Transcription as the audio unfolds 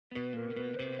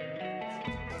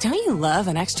Don't you love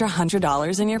an extra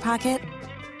 $100 in your pocket?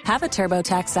 Have a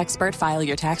TurboTax expert file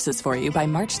your taxes for you by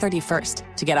March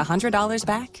 31st to get $100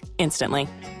 back instantly.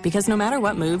 Because no matter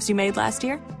what moves you made last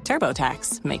year,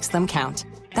 TurboTax makes them count.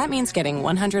 That means getting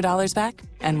 $100 back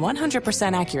and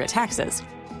 100% accurate taxes,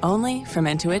 only from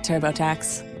Intuit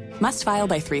TurboTax. Must file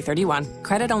by 3/31.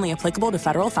 Credit only applicable to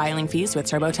federal filing fees with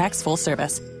TurboTax full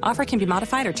service. Offer can be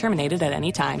modified or terminated at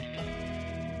any time.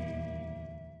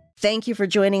 Thank you for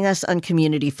joining us on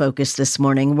Community Focus this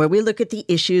morning, where we look at the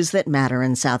issues that matter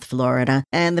in South Florida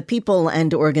and the people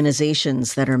and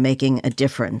organizations that are making a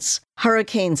difference.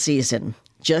 Hurricane season,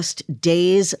 just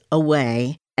days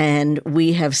away. And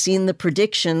we have seen the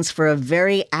predictions for a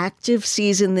very active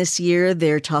season this year.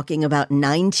 They're talking about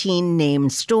 19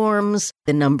 named storms,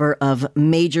 the number of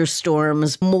major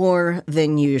storms more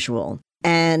than usual.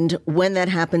 And when that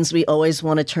happens, we always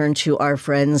want to turn to our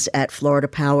friends at Florida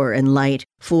Power and Light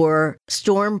for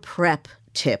storm prep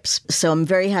tips. So I'm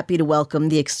very happy to welcome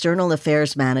the External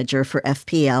Affairs Manager for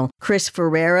FPL, Chris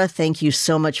Ferreira. Thank you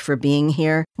so much for being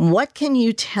here. What can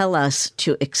you tell us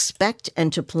to expect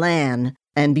and to plan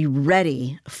and be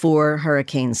ready for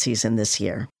hurricane season this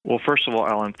year? Well, first of all,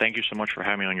 Ellen, thank you so much for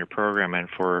having me on your program and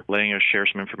for letting us share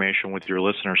some information with your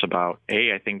listeners about,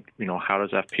 A, I think, how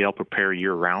does FPL prepare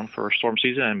year-round for storm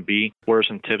season? And B, what are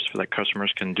some tips that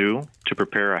customers can do to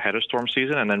prepare ahead of storm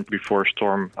season? And then before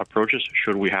storm approaches,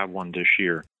 should we have one this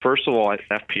year? First of all,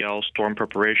 FPL storm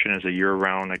preparation is a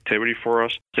year-round activity for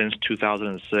us. Since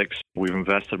 2006, we've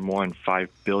invested more than $5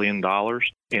 billion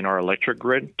in our electric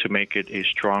grid to make it a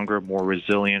stronger, more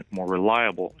resilient, more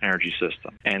reliable energy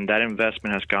system. And that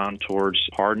investment has gone towards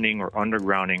hardening or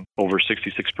undergrounding over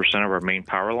 66% of our main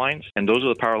power lines. And those are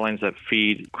the power lines that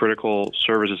feed critical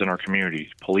services in our communities,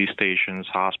 police stations,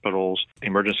 hospitals,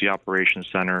 emergency operations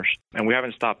centers. And we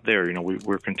haven't stopped there.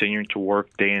 We're continuing to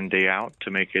work day in, day out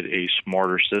to make it a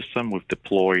smarter system. We've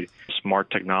deployed smart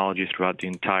technology throughout the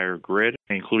entire grid,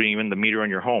 including even the meter on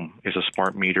your home is a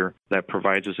smart meter that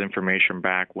provides us information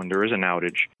back when there is an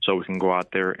outage so we can go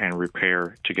out there and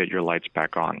repair to get your lights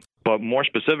back on. But more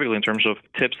specifically, in terms of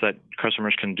tips that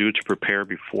customers can do to prepare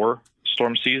before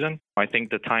storm season, I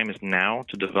think the time is now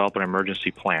to develop an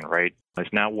emergency plan, right?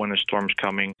 It's not when a storm's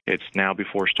coming. It's now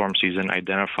before storm season.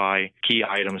 Identify key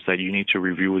items that you need to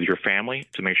review with your family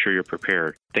to make sure you're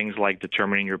prepared. Things like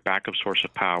determining your backup source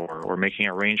of power or making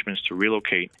arrangements to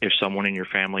relocate if someone in your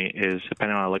family is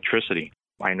dependent on electricity.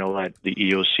 I know that the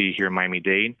EOC here in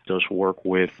Miami-Dade does work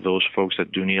with those folks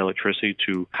that do need electricity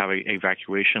to have an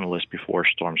evacuation list before a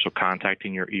storm. So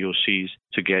contacting your EOCs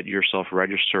to get yourself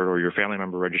registered or your family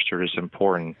member registered is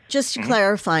important. Just to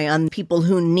clarify on people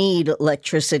who need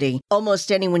electricity,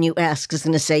 almost anyone you ask is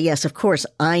going to say, yes, of course,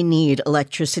 I need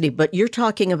electricity. But you're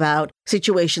talking about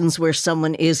situations where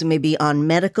someone is maybe on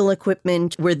medical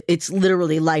equipment, where it's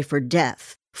literally life or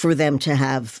death for them to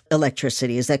have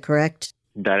electricity. Is that correct?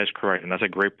 That is correct, and that's a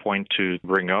great point to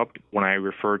bring up. When I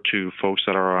refer to folks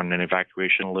that are on an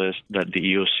evacuation list that the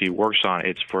EOC works on,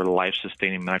 it's for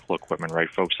life-sustaining medical equipment, right?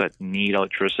 Folks that need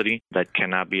electricity that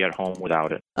cannot be at home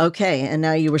without it. Okay, and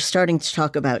now you were starting to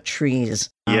talk about trees.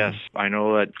 Yes, I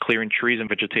know that clearing trees and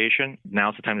vegetation,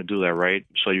 now's the time to do that, right?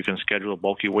 So you can schedule a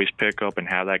bulky waste pickup and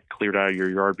have that cleared out of your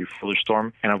yard before the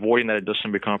storm. And avoiding that it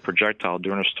doesn't become a projectile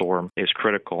during a storm is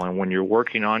critical. And when you're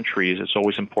working on trees, it's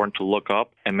always important to look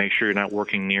up and make sure you're not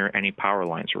working near any power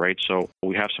lines, right? So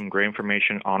we have some great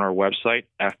information on our website,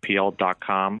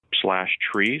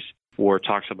 fpl.com/trees. where it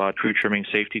talks about tree trimming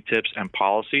safety tips and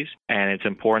policies. And it's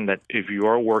important that if you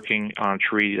are working on a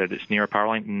tree that is near a power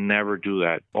line, never do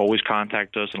that. Always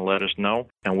contact us and let us know,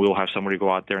 and we'll have somebody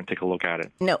go out there and take a look at it.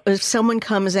 Now, if someone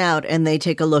comes out and they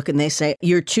take a look and they say,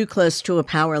 you're too close to a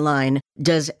power line,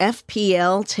 does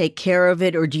FPL take care of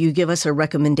it, or do you give us a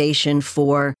recommendation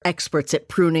for experts at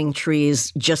pruning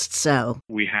trees just so?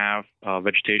 We have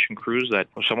vegetation crews that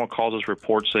if someone calls us,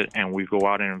 reports it, and we go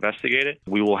out and investigate it,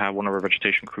 we will have one of our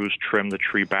vegetation crews trim the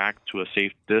tree back to a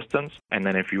safe distance. And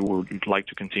then if you would like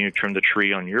to continue to trim the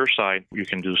tree on your side, you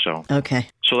can do so. Okay.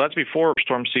 So that's before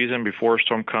storm season, before a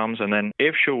storm comes. And then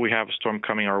if should we have a storm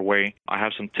coming our way, I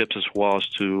have some tips as well as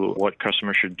to what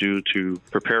customers should do to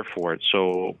prepare for it.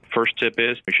 So first tip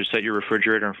is you should set your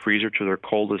refrigerator and freezer to their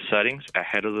coldest settings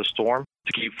ahead of the storm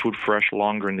to keep food fresh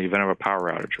longer in the event of a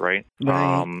power outage, right?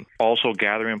 Also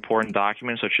gathering important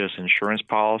documents such as insurance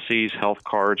policies, health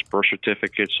cards, birth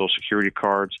certificates, social security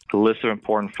cards, the list of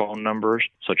important phone numbers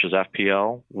such as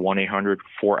FPL,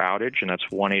 1-800-4-OUTAGE, and that's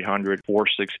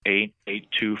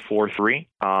 1-800-468-8243.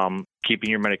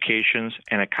 Keeping your medications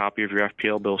and a copy of your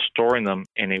FPL bill, storing them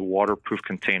in a waterproof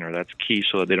container. That's key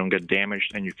so that they don't get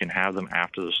damaged and you can have them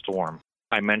after the storm.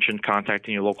 I mentioned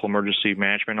contacting your local emergency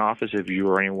management office if you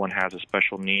or anyone has a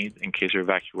special need in case of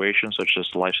evacuation, such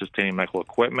as life-sustaining medical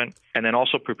equipment. And then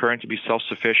also preparing to be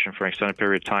self-sufficient for an extended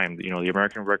period of time. The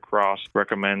American Red Cross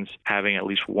recommends having at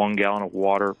least 1 gallon of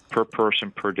water per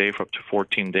person per day for up to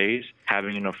 14 days,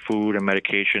 having enough food and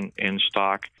medication in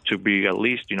stock to be at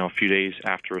least, a few days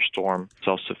after a storm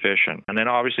self-sufficient. And then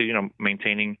obviously,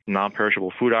 maintaining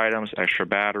non-perishable food items, extra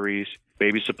batteries,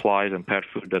 baby supplies, and pet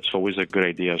food. That's always a good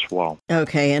idea as well.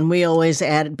 Okay, and we always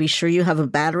add, be sure you have a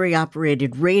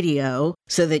battery-operated radio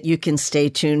so that you can stay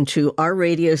tuned to our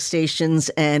radio stations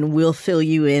and we'll fill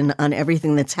you in on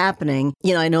everything that's happening.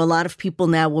 I know a lot of people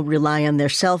now will rely on their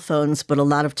cell phones, but a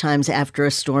lot of times after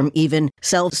a storm, even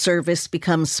cell service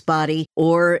becomes spotty.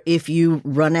 Or if you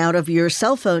run out of your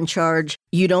cell phone charge,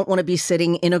 you don't want to be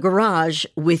sitting in a garage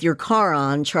with your car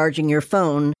on charging your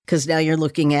phone because now you're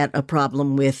looking at a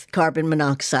problem with carbon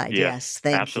monoxide. Yes,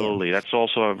 thank you. Absolutely. That's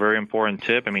also a very important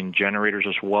tip. Generators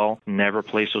as well. Never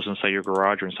place those inside your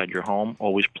garage or inside your home.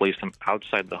 Always place them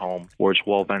outside the home where it's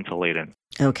well ventilated.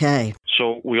 Okay.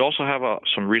 So we also have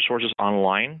some resources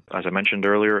online, as I mentioned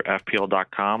earlier,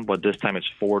 FPL.com, but this time it's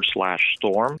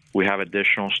 /storm. We have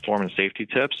additional storm and safety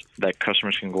tips that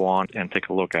customers can go on and take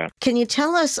a look at. Can you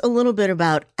tell us a little bit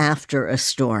about after a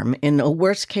storm? In a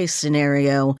worst case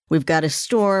scenario, we've got a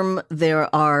storm,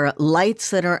 there are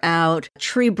lights that are out,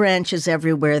 tree branches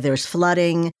everywhere, there's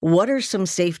flooding. What are some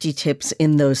safety tips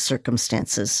in those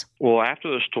circumstances? Well,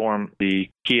 after the storm, the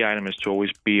key item is to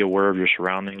always be aware of your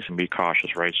surroundings and be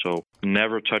cautious, right? So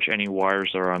never touch any wires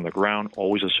that are on the ground.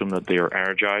 Always assume that they are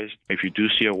energized. If you do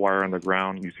see a wire on the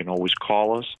ground, you can always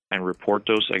call us and report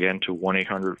those, again, to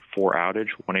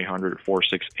 1-800-4-OUTAGE,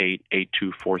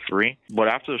 1-800-468-8243. But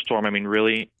after the storm,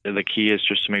 really, the key is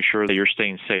just to make sure that you're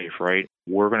staying safe, right?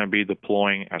 We're going to be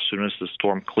deploying as soon as the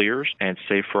storm clears, and it's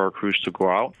safe for our crews to go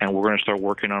out. And we're going to start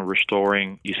working on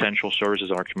restoring essential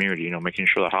services in our community, making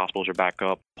sure the hospitals are back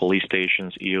up, police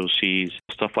stations, EOCs,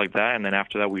 stuff like that. And then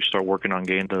after that, we start working on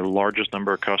getting the largest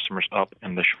number of customers up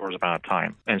in the shortest amount of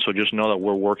time. And so just know that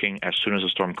we're working as soon as the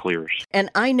storm clears. And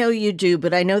I know you do,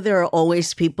 but I know there are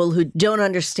always people who don't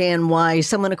understand why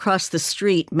someone across the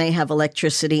street may have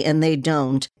electricity and they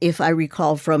don't. If I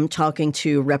recall from talking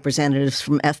to representatives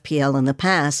from FPL in the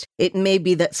past, it may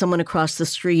be that someone across the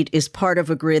street is part of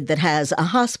a grid that has a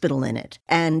hospital in it.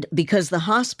 And because the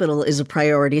hospital is a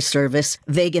priority service,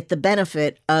 they get the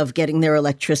benefit of getting their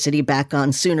electricity back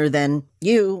on sooner than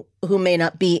you, who may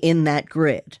not be in that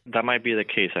grid. That might be the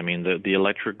case. The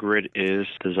electric grid is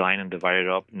designed and divided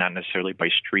up, not necessarily by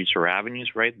streets or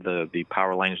avenues, right? The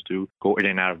power lines do go in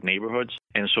and out of neighborhoods.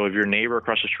 And so if your neighbor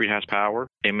across the street has power,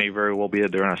 it may very well be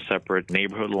that they're on a separate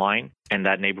neighborhood line, and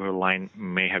that neighborhood line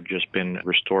may have just been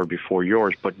restored before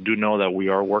yours. But do know that we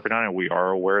are working on it. We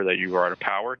are aware that you are out of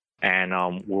power, and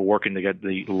we're working to get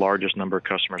the largest number of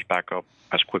customers back up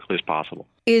as quickly as possible.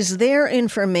 Is there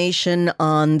information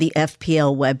on the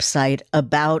FPL website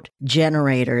about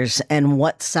generators and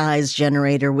what size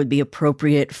generator would be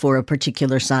appropriate for a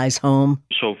particular size home?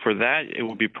 So for that, it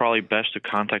would be probably best to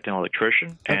contact an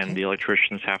electrician, and the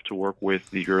electricians have to work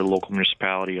with your local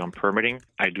municipality on permitting.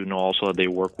 I do know also that they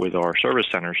work with our service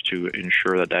centers to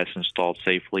ensure that that's installed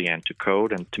safely and to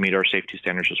code and to meet our safety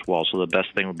standards as well. So the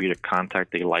best thing would be to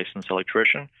contact a licensed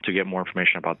electrician to get more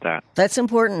information about that. That's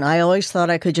important. I always thought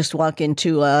I could just walk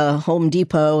into a Home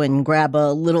Depot and grab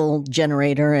a little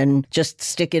generator and just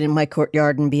stick it in my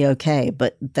courtyard and be okay,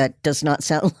 but that does not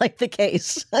sound like the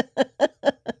case.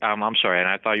 I'm sorry, and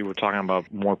I thought you were talking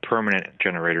about more permanent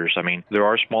generators. There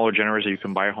are smaller generators that you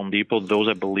can buy at Home Depot. Those,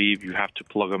 I believe, you have to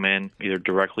plug them in either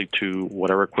directly to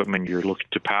whatever equipment you're looking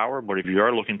to power, but if you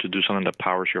are looking to do something that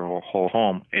powers your whole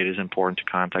home, it is important to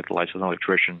contact a licensed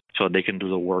electrician so they can do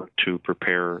the work to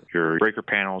prepare your breaker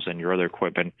panels and your other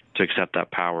equipment to accept that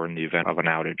power in the event of an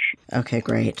outage. Okay,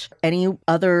 great. Any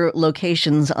other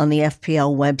locations on the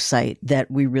FPL website that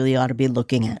we really ought to be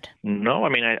looking at? No,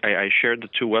 I shared the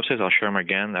two websites. I'll share them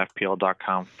again,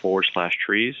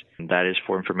 fpl.com/trees. That is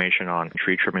for information on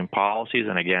tree trimming policies.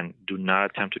 And again, do not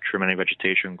attempt to trim any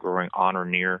vegetation growing on or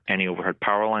near any overhead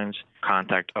power lines.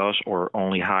 Contact us or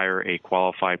only hire a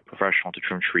qualified professional to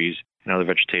trim trees and other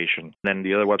vegetation. Then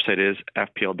the other website is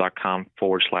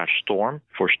fpl.com/storm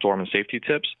for storm and safety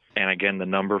tips. And again, the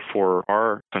number for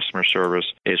our customer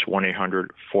service is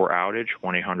 1-800-4-OUTAGE,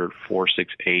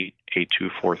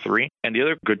 1-800-468-8243. And the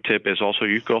other good tip is also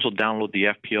you can also download the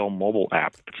FPL mobile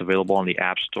app. It's available on the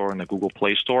App Store and the Google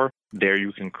Play Store. There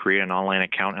you can create an online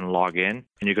account and log in.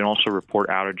 And you can also report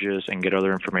outages and get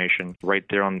other information right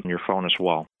there on your phone as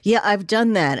well. Yeah, I've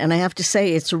done that. And I have to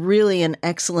say, it's really an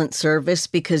excellent service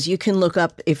because you can look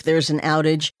up if there's an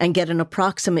outage and get an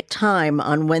approximate time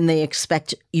on when they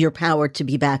expect your power to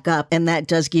be back up. And that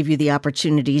does give you the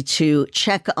opportunity to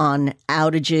check on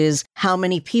outages, how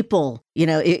many people,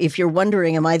 if you're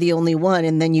wondering, am I the only one?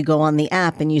 And then you go on the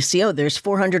app and you see, oh, there's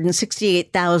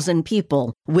 468,000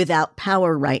 people without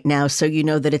power right now. So you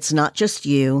know that it's not just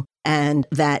you, and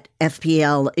that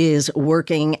FPL is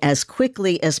working as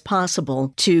quickly as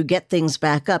possible to get things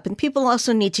back up. And people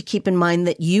also need to keep in mind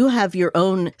that you have your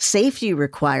own safety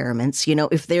requirements.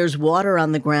 If there's water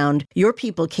on the ground, your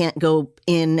people can't go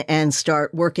in and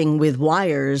start working with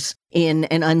wires in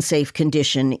an unsafe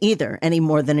condition either, any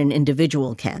more than an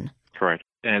individual can. Correct.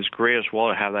 And it's great as well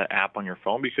to have that app on your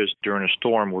phone because during a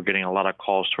storm, we're getting a lot of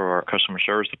calls to our customer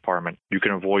service department. You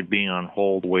can avoid being on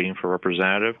hold waiting for a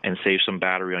representative and save some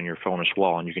battery on your phone as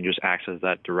well. And you can just access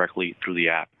that directly through the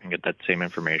app and get that same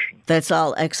information. That's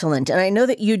all excellent. And I know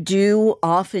that you do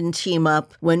often team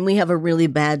up when we have a really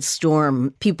bad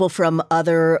storm. People from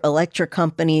other electric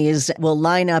companies will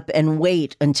line up and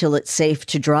wait until it's safe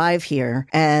to drive here.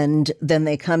 And then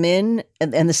they come in,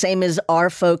 and the same as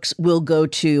our folks will go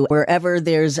to wherever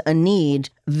there's a need,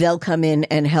 they'll come in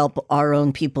and help our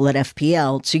own people at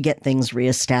FPL to get things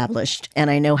reestablished. And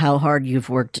I know how hard you've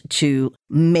worked to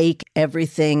make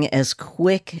everything as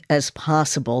quick as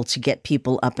possible to get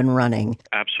people up and running.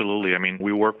 Absolutely. I mean,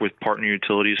 we work with partner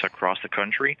utilities across the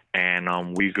country,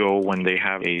 and we go when they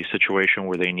have a situation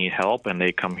where they need help, and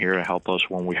they come here to help us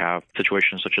when we have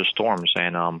situations such as storms.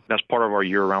 And that's part of our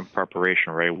year-round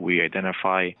preparation, right? We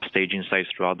identify staging sites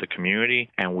throughout the community,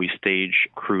 and we stage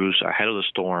crews ahead of the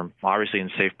storm, obviously in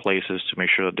safe places to make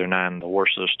sure that they're not in the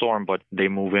worst of the storm, but they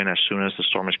move in as soon as the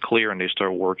storm is clear, and they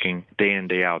start working day in,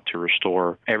 day out to restore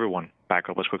everyone back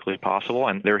up as quickly as possible.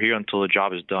 And they're here until the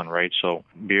job is done, right? So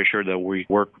be assured that we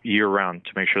work year-round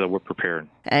to make sure that we're prepared.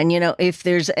 And, if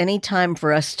there's any time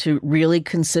for us to really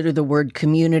consider the word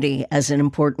community as an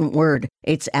important word,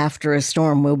 it's after a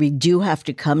storm where we do have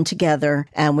to come together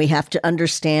and we have to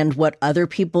understand what other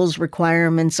people's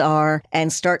requirements are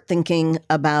and start thinking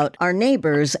about our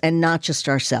neighbors and not just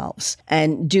ourselves,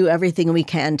 and do everything we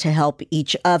can to help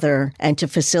each other and to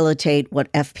facilitate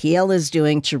what FPL is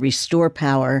doing to restore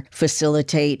power,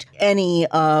 facilitate any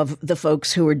of the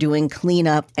folks who are doing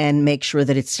cleanup, and make sure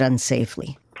that it's done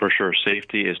safely. For sure.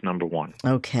 Safety is number one.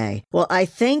 Okay. Well, I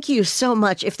thank you so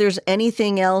much. If there's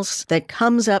anything else that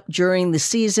comes up during the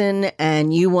season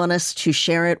and you want us to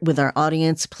share it with our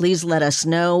audience, please let us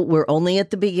know. We're only at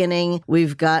the beginning.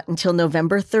 We've got until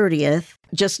November 30th.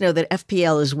 Just know that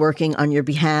FPL is working on your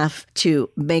behalf to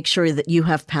make sure that you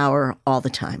have power all the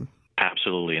time.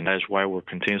 Absolutely. And that is why we're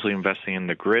continuously investing in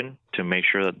the grid to make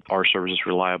sure that our service is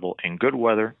reliable in good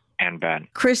weather and bad.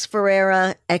 Chris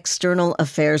Ferreira, External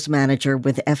Affairs Manager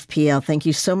with FPL. Thank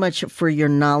you so much for your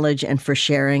knowledge and for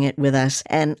sharing it with us.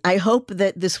 And I hope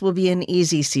that this will be an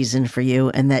easy season for you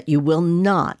and that you will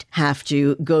not have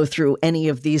to go through any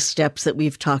of these steps that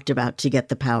we've talked about to get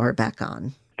the power back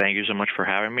on. Thank you so much for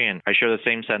having me. And I share the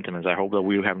same sentiments. I hope that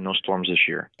we have no storms this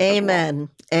year. Amen.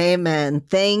 Amen.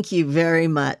 Thank you very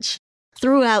much.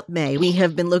 Throughout May, we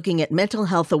have been looking at mental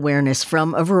health awareness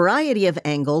from a variety of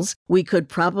angles. We could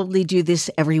probably do this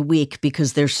every week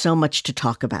because there's so much to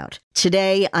talk about.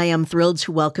 Today, I am thrilled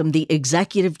to welcome the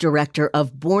Executive Director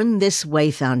of Born This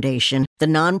Way Foundation, the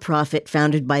nonprofit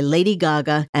founded by Lady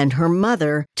Gaga and her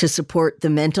mother to support the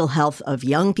mental health of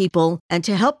young people and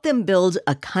to help them build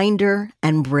a kinder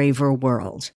and braver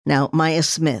world. Now, Maya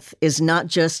Smith is not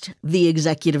just the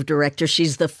Executive Director,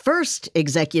 she's the first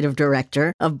Executive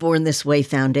Director of Born This Way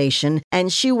Foundation,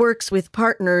 and she works with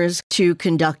partners to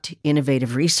conduct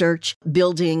innovative research,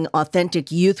 building authentic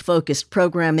youth-focused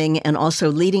programming, and also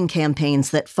leading campaigns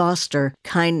that foster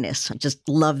kindness. I just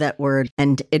love that word,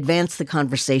 and advance the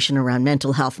conversation around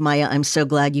mental health. Maya, I'm so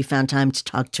glad you found time to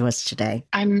talk to us today.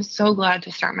 I'm so glad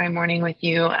to start my morning with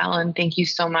you, Ellen. Thank you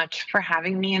so much for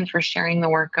having me and for sharing the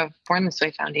work of Born This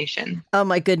Way Foundation. Oh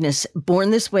my goodness. Born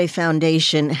This Way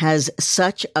Foundation has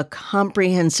such a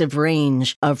comprehensive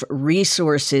range of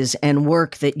resources and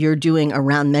work that you're doing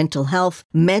around mental health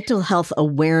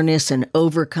awareness, and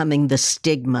overcoming the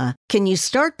stigma. Can you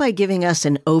start by giving us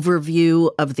an overview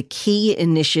of the key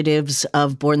initiatives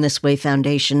of Born This Way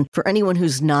Foundation for anyone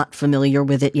who's not familiar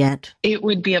with it yet? It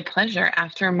would be a pleasure.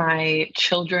 After my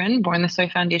children, Born This Way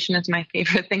Foundation is my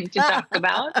favorite thing to talk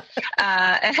about.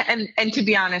 And to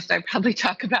be honest, I probably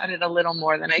talk about it a little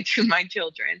more than I do my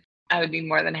children. I would be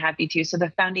more than happy to. So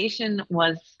the foundation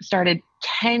was started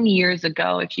 10 years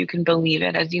ago, if you can believe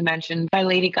it, as you mentioned, by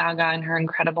Lady Gaga and her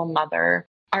incredible mother.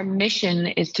 Our mission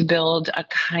is to build a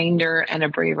kinder and a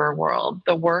braver world.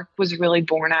 The work was really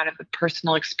born out of the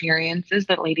personal experiences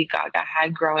that Lady Gaga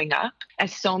had growing up.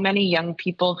 As so many young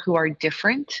people who are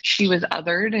different, she was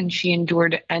othered and she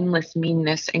endured endless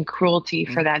meanness and cruelty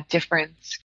for that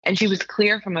difference. And she was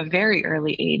clear from a very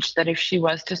early age that if she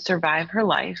was to survive her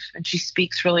life, and she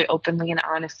speaks really openly and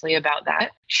honestly about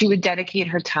that, she would dedicate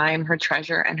her time, her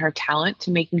treasure, and her talent to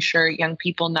making sure young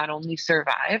people not only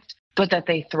survived, but that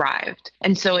they thrived.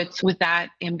 And so it's with that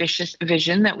ambitious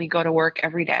vision that we go to work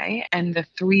every day. And the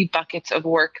 3 buckets of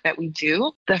work that we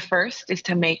do, the first is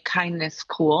to make kindness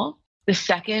cool. The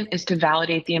second is to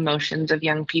validate the emotions of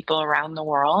young people around the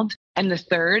world. And the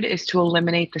third is to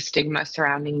eliminate the stigma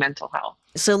surrounding mental health.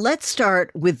 So let's start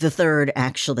with the third,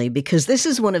 actually, because this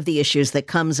is one of the issues that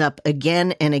comes up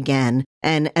again and again.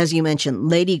 And as you mentioned,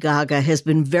 Lady Gaga has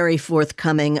been very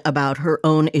forthcoming about her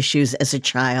own issues as a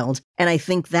child. And I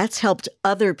think that's helped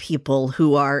other people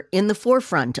who are in the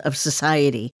forefront of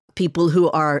society, people who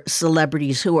are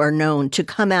celebrities who are known, to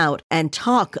come out and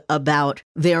talk about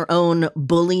their own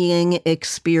bullying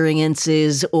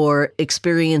experiences or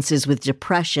experiences with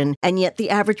depression. And yet the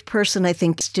average person, I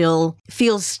think, still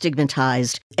feels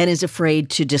stigmatized and is afraid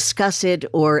to discuss it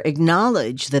or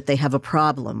acknowledge that they have a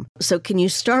problem. So can you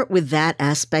start with that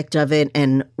aspect of it?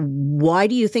 And why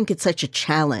do you think it's such a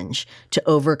challenge to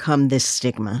overcome this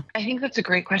stigma? I think that's a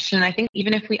great question. I think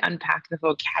even if we unpack the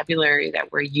vocabulary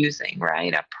that we're using,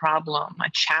 right, a problem,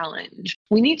 a challenge,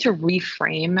 we need to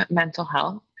reframe mental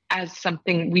health as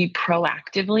something we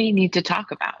proactively need to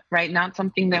talk about, right? Not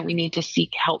something that we need to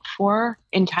seek help for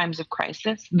in times of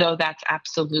crisis, though that's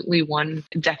absolutely one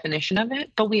definition of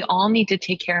it. But we all need to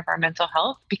take care of our mental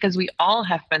health because we all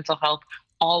have mental health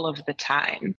all of the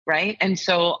time, right? And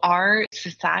so our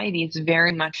society is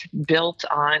very much built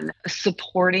on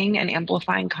supporting and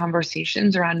amplifying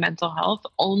conversations around mental health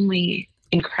only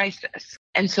in crisis.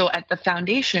 And so at the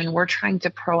foundation, we're trying to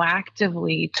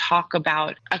proactively talk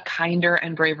about a kinder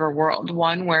and braver world,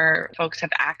 one where folks have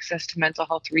access to mental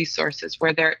health resources,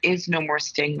 where there is no more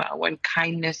stigma, when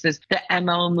kindness is the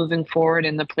MO moving forward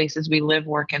in the places we live,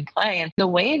 work, and play. And the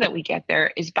way that we get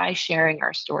there is by sharing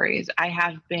our stories. I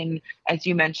have been, as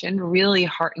you mentioned, really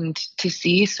heartened to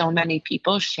see so many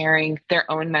people sharing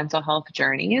their own mental health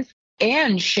journeys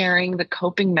and sharing the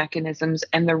coping mechanisms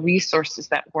and the resources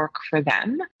that work for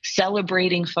them,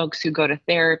 celebrating folks who go to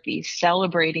therapy,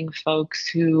 celebrating folks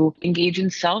who engage in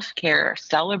self-care,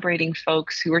 celebrating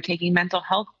folks who are taking mental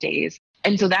health days.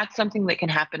 And so that's something that can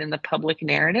happen in the public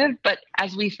narrative. But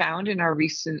as we found in our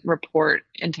recent report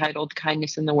entitled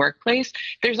Kindness in the Workplace,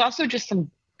 there's also just some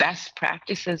best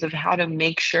practices of how to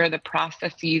make sure the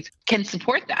processes can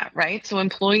support that, right? So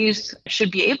employees should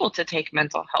be able to take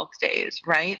mental health days,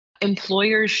 right?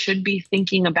 Employers should be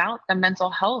thinking about the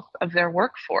mental health of their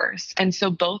workforce. And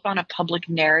so both on a public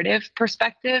narrative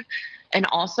perspective and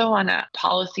also on a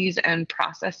policies and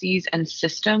processes and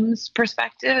systems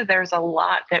perspective, there's a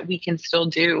lot that we can still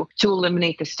do to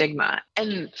eliminate the stigma.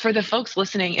 And for the folks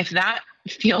listening, if that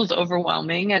feels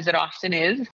overwhelming, as it often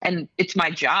is, and it's my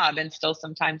job, and still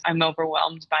sometimes I'm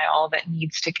overwhelmed by all that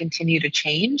needs to continue to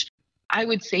change, I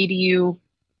would say to you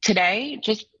today,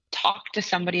 just talk to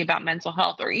somebody about mental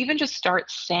health, or even just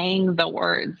start saying the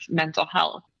words mental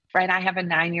health, right? I have a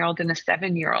 9-year-old and a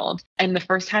 7-year-old. And the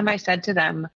first time I said to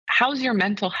them, how's your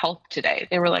mental health today?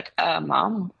 They were like,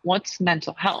 Mom, what's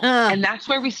mental health? And that's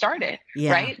where we started,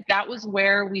 right? That was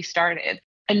where we started.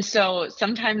 And so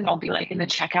sometimes I'll be like in the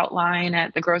checkout line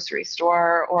at the grocery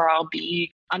store, or I'll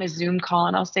be on a Zoom call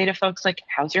and I'll say to folks like,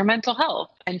 how's your mental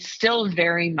health? And still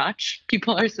very much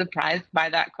people are surprised by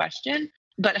that question.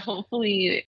 But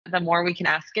hopefully the more we can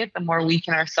ask it, the more we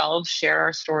can ourselves share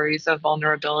our stories of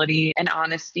vulnerability and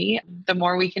honesty, the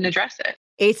more we can address it.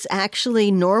 It's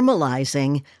actually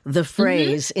normalizing the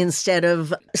phrase instead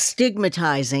of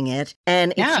stigmatizing it.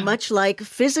 And it's much like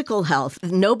physical health.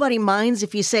 Nobody minds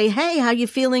if you say, hey, how you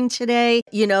feeling today?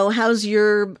 You know, how's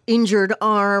your injured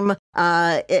arm?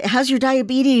 How's your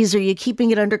diabetes? Are you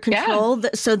keeping it under control?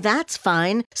 So that's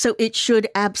fine. So it should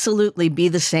absolutely be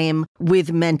the same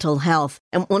with mental health.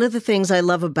 And one of the things I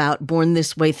love about Born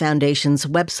This Way Foundation's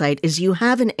website is you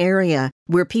have an area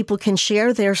where people can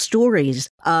share their stories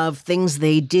of things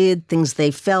they did, things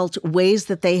they felt, ways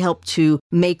that they helped to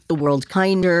make the world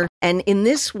kinder. And in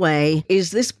this way,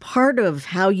 is this part of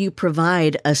how you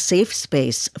provide a safe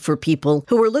space for people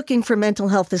who are looking for mental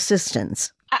health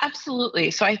assistance?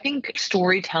 Absolutely. So I think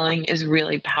storytelling is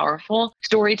really powerful.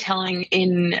 Storytelling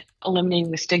in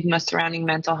eliminating the stigma surrounding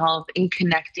mental health, in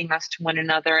connecting us to one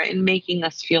another, in making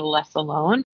us feel less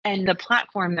alone. And the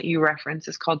platform that you reference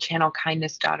is called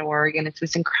channelkindness.org. And it's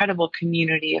this incredible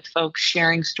community of folks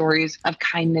sharing stories of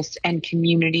kindness and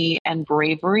community and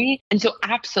bravery. And so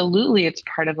absolutely, it's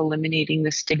part of eliminating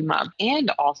the stigma.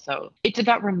 And also, it's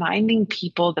about reminding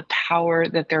people the power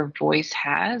that their voice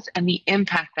has and the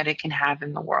impact that it can have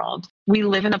in the world. We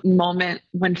live in a moment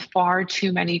when far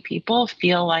too many people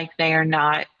feel like they are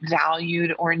not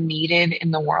valued or needed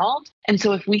in the world. And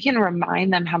so if we can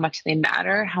remind them how much they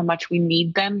matter, how much we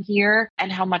need them here,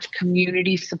 and how much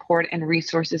community support and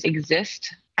resources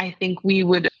exist, I think we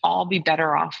would all be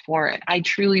better off for it. I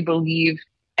truly believe,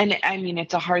 and I mean,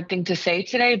 it's a hard thing to say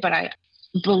today, but I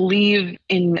believe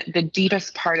in the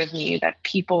deepest part of me that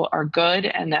people are good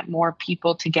and that more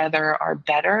people together are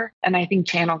better. And I think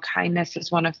Channel Kindness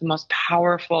is one of the most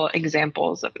powerful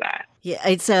examples of that. Yeah,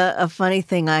 it's a funny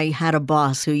thing. I had a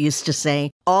boss who used to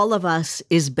say, all of us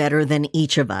is better than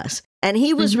each of us. And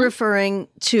he was referring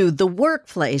to the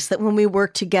workplace, that when we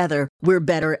work together, we're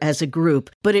better as a group.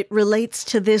 But it relates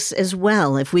to this as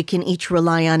well. If we can each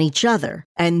rely on each other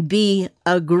and be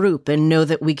a group and know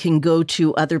that we can go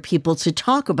to other people to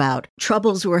talk about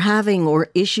troubles we're having or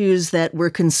issues that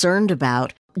we're concerned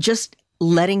about, just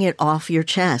letting it off your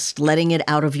chest, letting it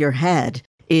out of your head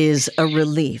is a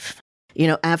relief. You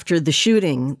know, after the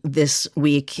shooting this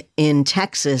week in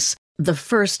Texas, the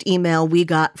first email we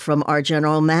got from our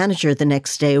general manager the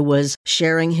next day was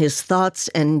sharing his thoughts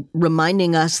and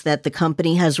reminding us that the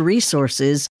company has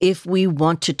resources if we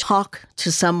want to talk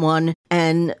to someone,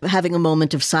 and having a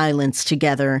moment of silence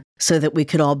together so that we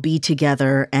could all be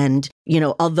together. And, you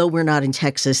know, although we're not in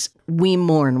Texas, we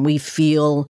mourn, we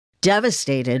feel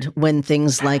devastated when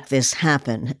things like this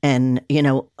happen. And, you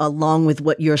know, along with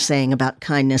what you're saying about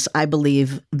kindness, I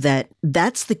believe that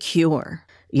that's the cure.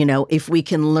 You know, if we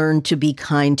can learn to be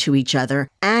kind to each other.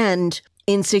 And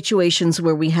in situations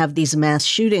where we have these mass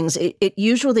shootings, it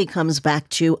usually comes back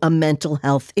to a mental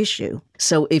health issue.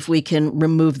 So if we can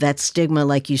remove that stigma,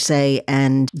 like you say,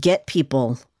 and get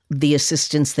people the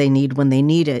assistance they need when they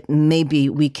need it, maybe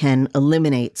we can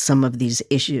eliminate some of these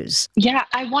issues. Yeah,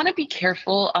 I want to be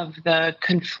careful of the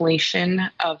conflation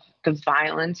of the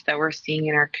violence that we're seeing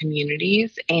in our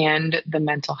communities and the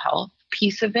mental health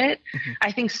piece of it.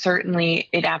 I think certainly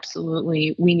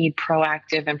we need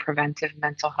proactive and preventive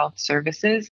mental health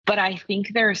services, but I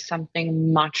think there is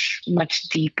something much, much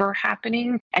deeper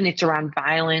happening, and it's around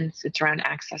violence, it's around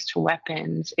access to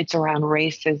weapons, it's around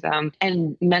racism,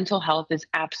 and mental health is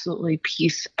absolutely a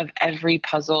piece of every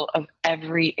puzzle of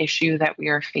every issue that we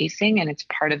are facing, and it's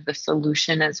part of the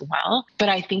solution as well. But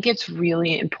I think it's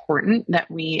really important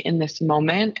that we, in this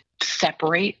moment,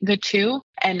 separate the two.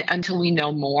 And until we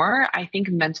know more, I think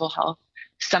mental health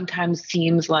sometimes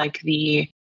seems like the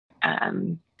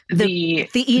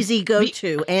easy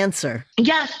go-to answer.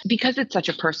 Yes, because it's such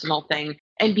a personal thing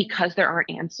and because there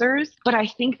aren't answers. But I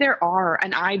think there are,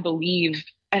 and I believe,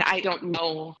 and I don't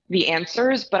know the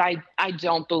answers, but I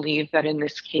don't believe that in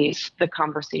this case, the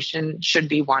conversation should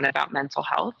be one about mental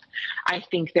health. I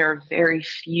think there are very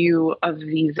few of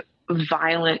these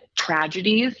violent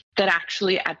tragedies that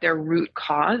actually at their root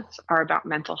cause are about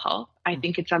mental health. I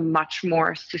think it's a much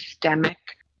more systemic,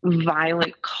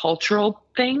 violent cultural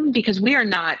thing, because we are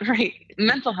not, right?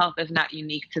 Mental health is not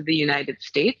unique to the United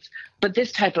States, but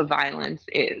this type of violence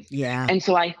is. Yeah. And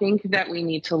so I think that we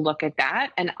need to look at that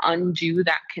and undo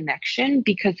that connection,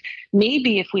 because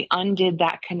maybe if we undid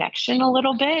that connection a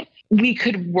little bit, we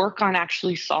could work on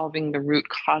actually solving the root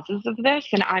causes of this.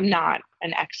 And I'm not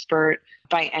an expert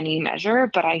by any measure,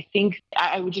 but I think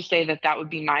I would just say that would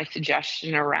be my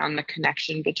suggestion around the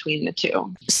connection between the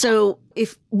two. So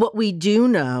if what we do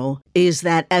know is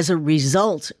that as a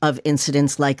result of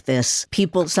incidents like this,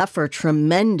 people suffer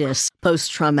tremendous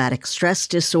post-traumatic stress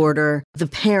disorder, the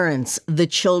parents, the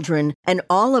children, and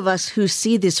all of us who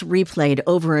see this replayed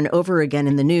over and over again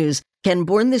in the news, can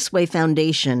Born This Way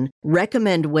Foundation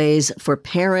recommend ways for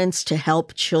parents to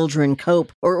help children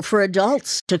cope, or for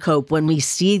adults to cope when we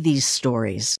see these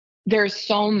stories? There's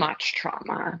so much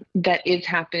trauma that is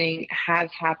happening,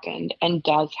 has happened, and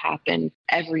does happen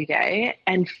every day.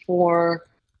 And for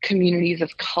communities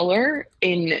of color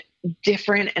in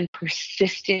different and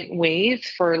persistent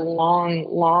ways for long,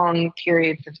 long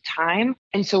periods of time.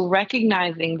 And so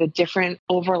recognizing the different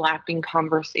overlapping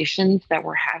conversations that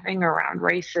we're having around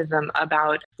racism,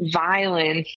 about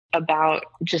violence, about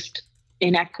just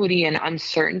inequity and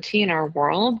uncertainty in our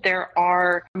world, there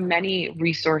are many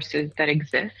resources that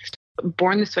exist.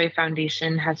 Born This Way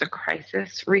Foundation has a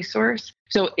crisis resource.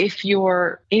 So if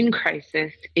you're in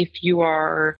crisis, if you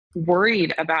are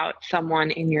worried about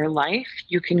someone in your life,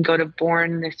 you can go to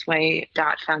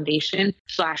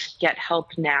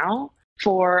bornthisway.foundation/gethelpnow.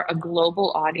 For a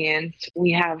global audience,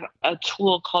 we have a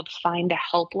tool called Find a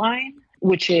Helpline,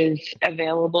 which is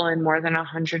available in more than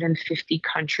 150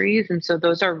 countries. And so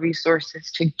those are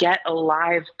resources to get a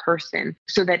live person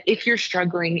so that if you're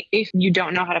struggling, if you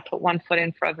don't know how to put one foot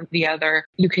in front of the other,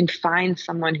 you can find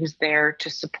someone who's there to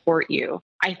support you.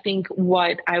 I think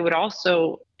what I would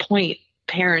also point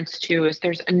parents to is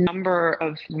there's a number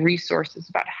of resources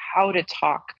about how to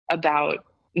talk about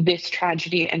this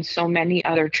tragedy and so many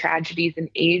other tragedies in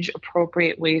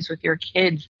age-appropriate ways with your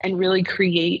kids and really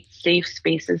create safe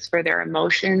spaces for their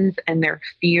emotions and their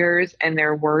fears and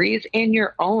their worries and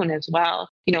your own as well.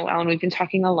 You know, Ellen, we've been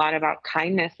talking a lot about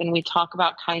kindness, and we talk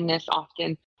about kindness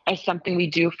often as something we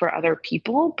do for other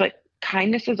people, but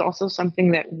kindness is also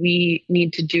something that we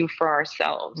need to do for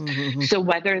ourselves. Mm-hmm. So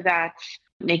whether that's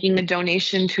making a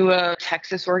donation to a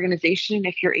Texas organization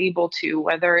if you're able to,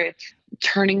 whether it's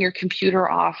turning your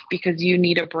computer off because you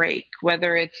need a break,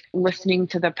 whether it's listening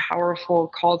to the powerful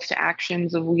calls to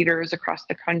actions of leaders across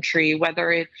the country,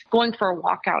 whether it's going for a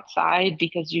walk outside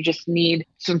because you just need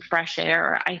some fresh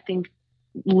air. I think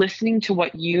listening to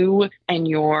what you and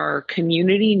your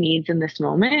community needs in this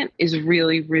moment is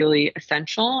really, really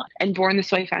essential. And Born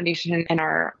This Way Foundation and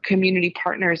our community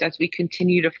partners, as we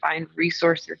continue to find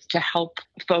resources to help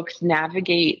folks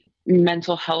navigate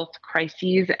mental health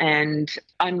crises and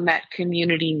unmet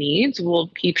community needs, will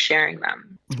keep sharing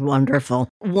them. Wonderful.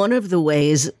 One of the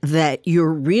ways that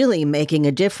you're really making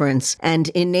a difference and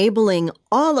enabling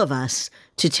all of us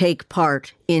to take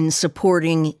part in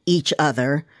supporting each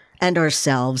other and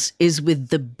ourselves is with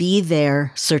the Be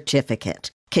There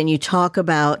certificate. Can you talk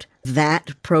about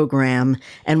that program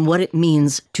and what it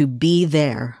means to be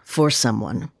there for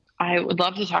someone? I would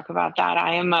love to talk about that.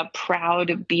 I am a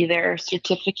proud Be There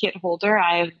certificate holder.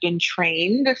 I have been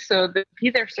trained. So the Be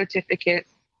There certificate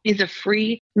is a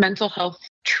free mental health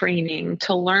training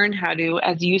to learn how to,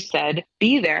 as you said,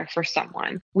 be there for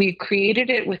someone. We created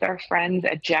it with our friends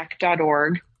at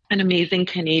jack.org, an amazing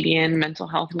Canadian mental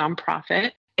health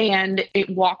nonprofit. And it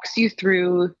walks you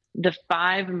through the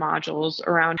 5 modules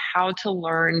around how to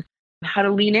learn how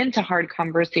to lean into hard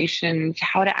conversations,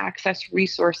 how to access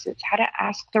resources, how to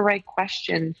ask the right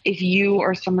questions if you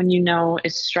or someone you know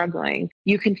is struggling.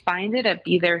 You can find it at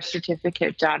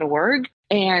BeThereCertificate.org.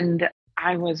 And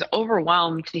I was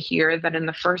overwhelmed to hear that in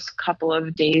the first couple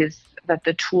of days that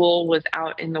the tool was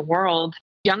out in the world,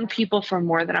 young people from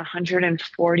more than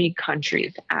 140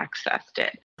 countries accessed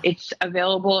it. It's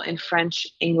available in French,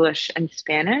 English, and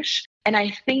Spanish. And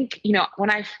I think, you know, when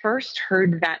I first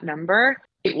heard that number,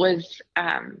 it was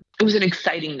an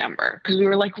exciting number because we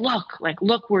were like, look,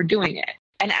 we're doing it.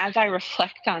 And as I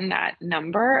reflect on that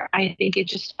number, I think it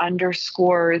just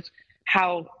underscores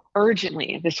how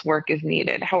urgently this work is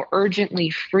needed, how urgently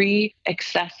free,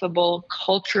 accessible,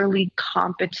 culturally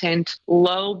competent,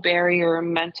 low barrier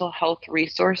mental health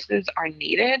resources are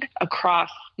needed across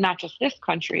not just this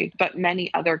country, but many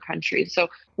other countries. So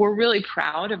we're really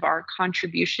proud of our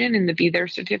contribution in the Be There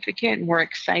certificate, and we're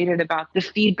excited about the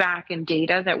feedback and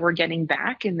data that we're getting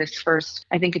back in this first,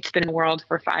 I think it's been in the world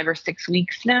for 5 or 6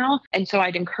 weeks now. And so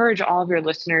I'd encourage all of your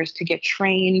listeners to get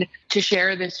trained, to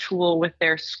share this tool with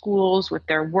their schools, with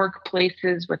their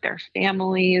workplaces, with their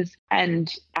families,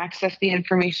 and access the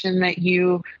information that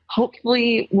you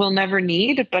hopefully will never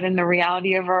need. But in the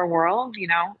reality of our world, you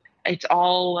know, it's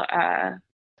all,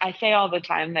 I say all the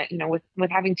time that, you know, with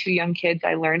having 2 young kids,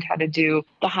 I learned how to do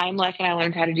the Heimlich and I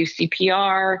learned how to do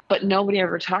CPR, but nobody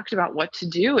ever talked about what to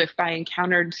do if I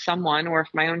encountered someone or if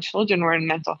my own children were in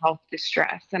mental health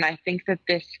distress. And I think that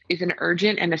this is an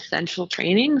urgent and essential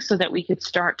training so that we could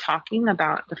start talking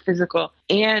about the physical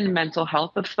and mental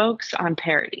health of folks on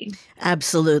parity.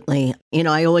 Absolutely. You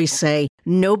know, I always say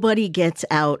nobody gets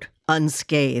out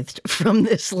unscathed from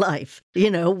this life. You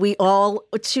know, we all,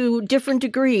 to different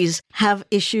degrees, have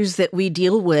issues that we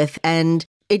deal with, and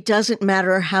it doesn't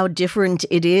matter how different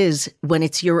it is when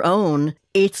it's your own.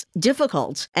 It's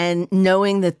difficult. And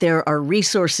knowing that there are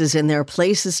resources and there are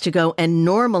places to go and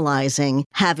normalizing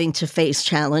having to face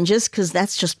challenges, because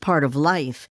that's just part of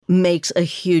life, makes a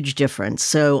huge difference.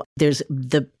 So there's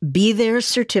the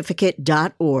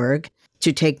BeThereCertificate.org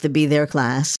to take the Be There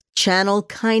class,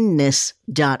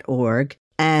 channelkindness.org,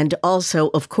 and also,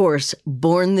 of course,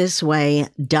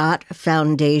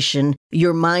 bornthisway.foundation.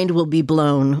 Your mind will be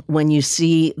blown when you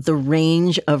see the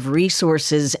range of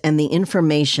resources and the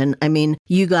information. I mean,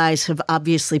 you guys have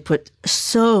obviously put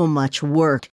so much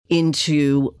work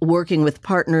into working with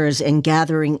partners and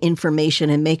gathering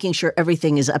information and making sure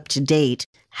everything is up to date.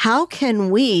 How can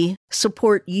we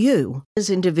support you as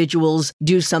individuals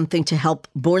do something to help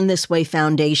Born This Way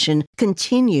Foundation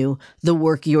continue the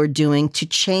work you're doing to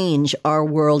change our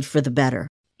world for the better?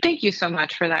 Thank you so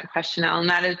much for that question, Ellen.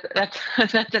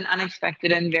 That's an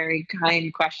unexpected and very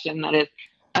kind question that is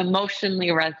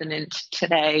emotionally resonant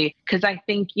today, because I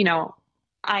think,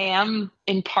 I am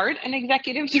in part an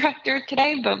executive director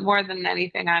today, but more than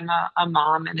anything, I'm a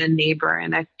mom and a neighbor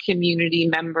and a community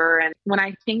member. And when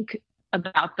I think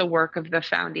about the work of the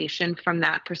foundation from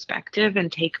that perspective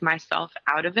and take myself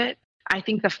out of it, I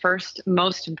think the first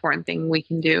most important thing we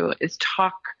can do is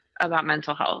talk about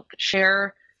mental health,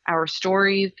 share our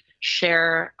stories,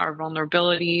 share our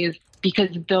vulnerabilities, because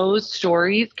those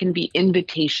stories can be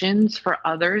invitations for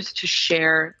others to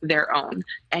share their own.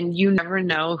 And you never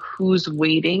know who's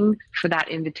waiting for that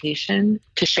invitation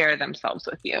to share themselves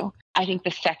with you. I think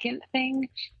the second thing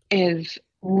is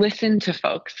listen to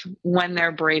folks when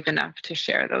they're brave enough to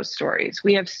share those stories.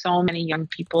 We have so many young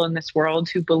people in this world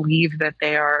who believe that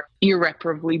they are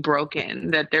irreparably broken,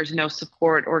 that there's no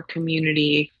support or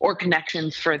community or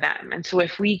connections for them. And so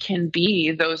if we can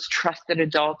be those trusted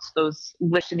adults, those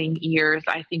listening ears,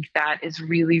 I think that is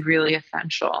really, really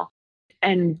essential.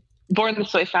 And Born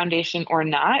This Way Foundation or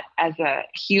not, as a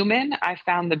human, I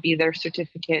found the Be There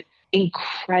certificate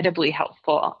incredibly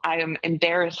helpful. I am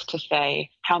embarrassed to say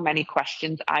how many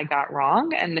questions I got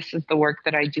wrong, and this is the work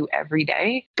that I do every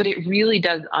day, but it really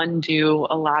does undo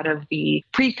a lot of the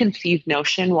preconceived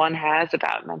notion one has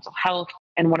about mental health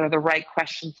and what are the right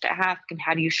questions to ask and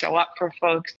how do you show up for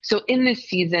folks. So in this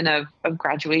season of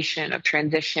graduation, of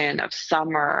transition, of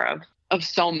summer, of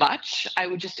so much, I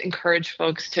would just encourage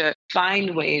folks to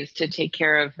find ways to take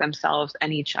care of themselves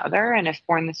and each other. And if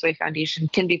Born This Way Foundation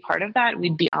can be part of that,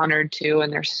 we'd be honored to.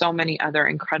 And there's so many other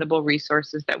incredible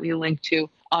resources that we link to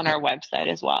on our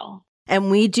website as well. And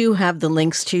we do have the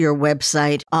links to your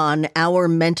website on our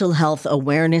mental health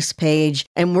awareness page.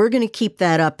 And we're going to keep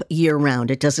that up year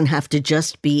round. It doesn't have to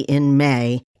just be in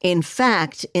May. In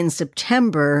fact, in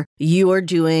September, you are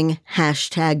doing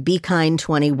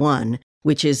 #BeKind21,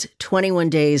 which is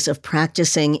 21 days of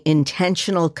practicing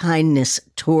intentional kindness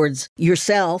towards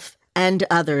yourself and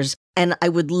others. And I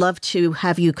would love to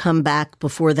have you come back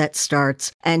before that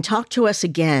starts and talk to us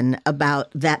again about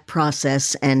that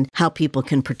process and how people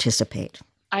can participate.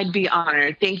 I'd be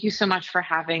honored. Thank you so much for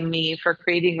having me, for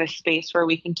creating this space where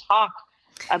we can talk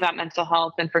about mental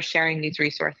health and for sharing these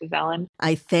resources, Ellen.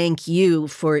 I thank you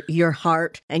for your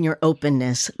heart and your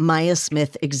openness. Maya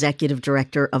Smith, Executive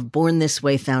Director of Born This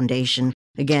Way Foundation.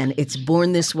 Again, it's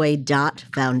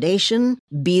bornthisway.foundation,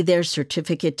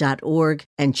 BeThereCertificate.org,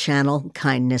 and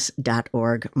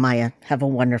channelkindness.org. Maya, have a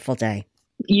wonderful day.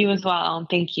 You as well.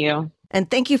 Thank you. And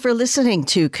thank you for listening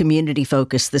to Community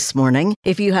Focus this morning.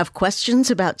 If you have questions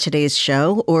about today's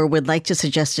show or would like to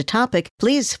suggest a topic,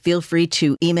 please feel free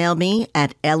to email me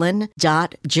at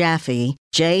ellen.jaffe,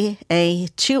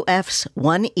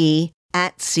 JA2Fs1E,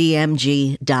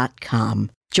 @cmg.com.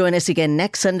 Join us again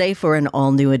next Sunday for an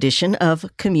all-new edition of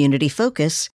Community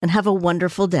Focus, and have a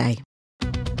wonderful day.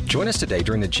 Join us today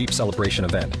during the Jeep Celebration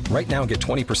event. Right now, get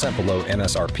 20% below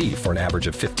MSRP for an average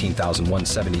of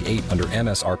 $15,178 under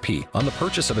MSRP on the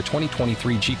purchase of a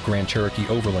 2023 Jeep Grand Cherokee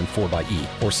Overland 4xE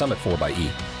or Summit 4xE.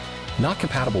 Not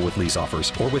compatible with lease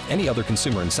offers or with any other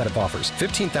consumer incentive offers.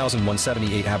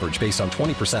 $15,178 average based on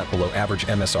 20% below average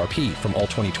MSRP from all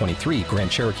 2023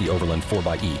 Grand Cherokee Overland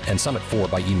 4xE and Summit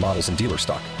 4xE models in dealer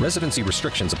stock. Residency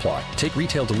restrictions apply. Take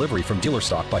retail delivery from dealer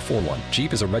stock by 4/1.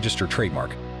 Jeep is a registered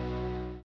trademark.